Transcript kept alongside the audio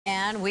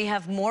And we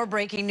have more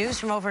breaking news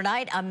from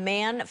overnight. A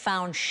man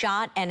found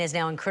shot and is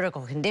now in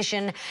critical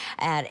condition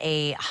at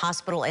a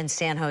hospital in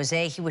San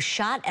Jose. He was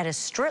shot at a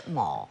strip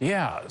mall.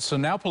 Yeah, so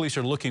now police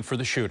are looking for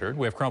the shooter.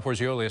 We have KRON 4's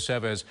Yoli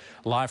Aceves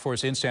live for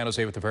us in San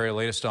Jose with the very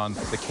latest on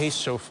the case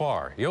so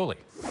far. Yoli.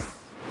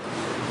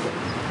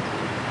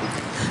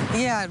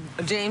 Yeah,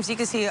 James, you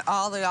can see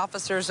all the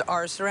officers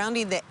are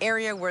surrounding the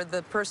area where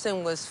the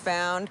person was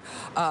found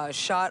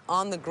shot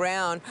on the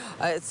ground.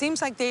 It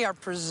seems like they are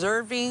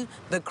preserving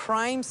the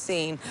crime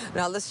scene.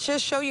 Now, let's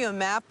just show you a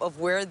map of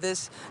where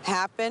this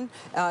happened.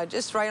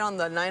 Just right on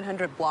the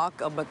 900 block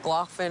of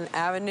McLaughlin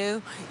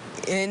Avenue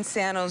in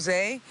San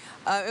Jose.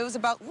 It was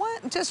about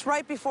just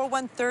right before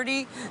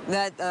 1:30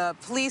 that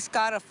police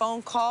got a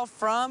phone call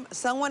from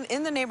someone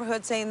in the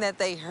neighborhood saying that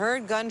they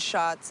heard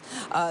gunshots.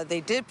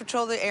 They did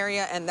patrol the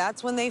area, and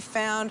that's when they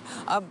found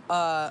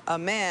a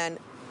man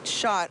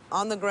shot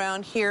on the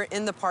ground here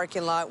in the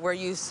parking lot where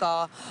you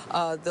saw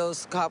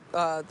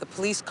the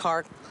police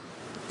car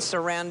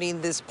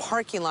surrounding this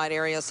parking lot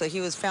area. So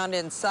he was found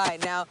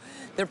inside. Now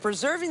they're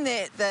preserving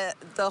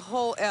the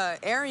whole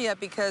area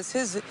because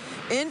his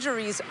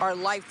injuries are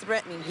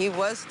life-threatening. He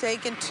was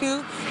taken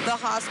to the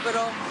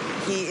hospital.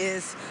 He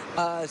is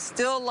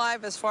still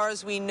alive as far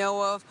as we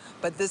know of,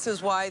 but this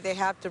is why they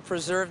have to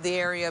preserve the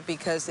area,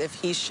 because if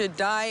he should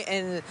die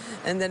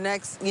in the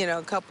next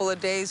couple of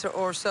days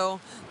or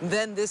so,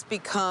 then this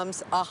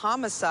becomes a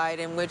homicide,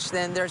 in which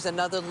then there's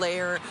another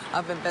layer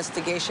of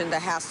investigation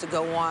that has to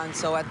go on.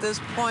 So at this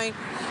point,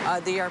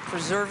 they are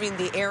preserving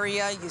the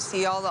area. You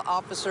see all the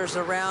officers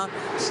around.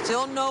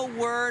 Still no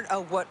word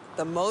of what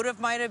the motive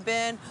might have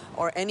been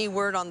or any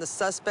word on the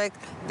suspect.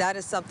 That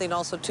is something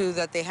also too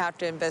that they have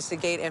to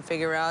investigate and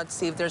figure out,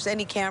 see if there's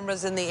any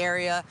cameras in the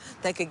area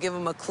that could give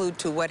them a clue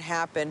to what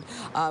happened.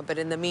 But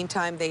in the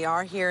meantime, they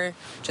are here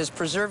just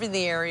preserving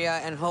the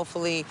area, and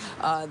hopefully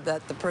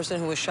that the person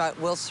who was shot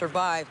will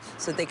survive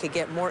so they could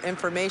get more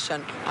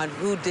information on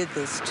who did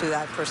this to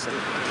that person.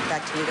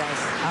 Back to you guys.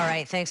 All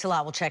right, thanks a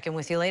lot. We'll check in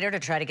with you later to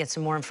try to get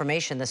some more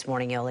information this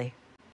morning, Yoli.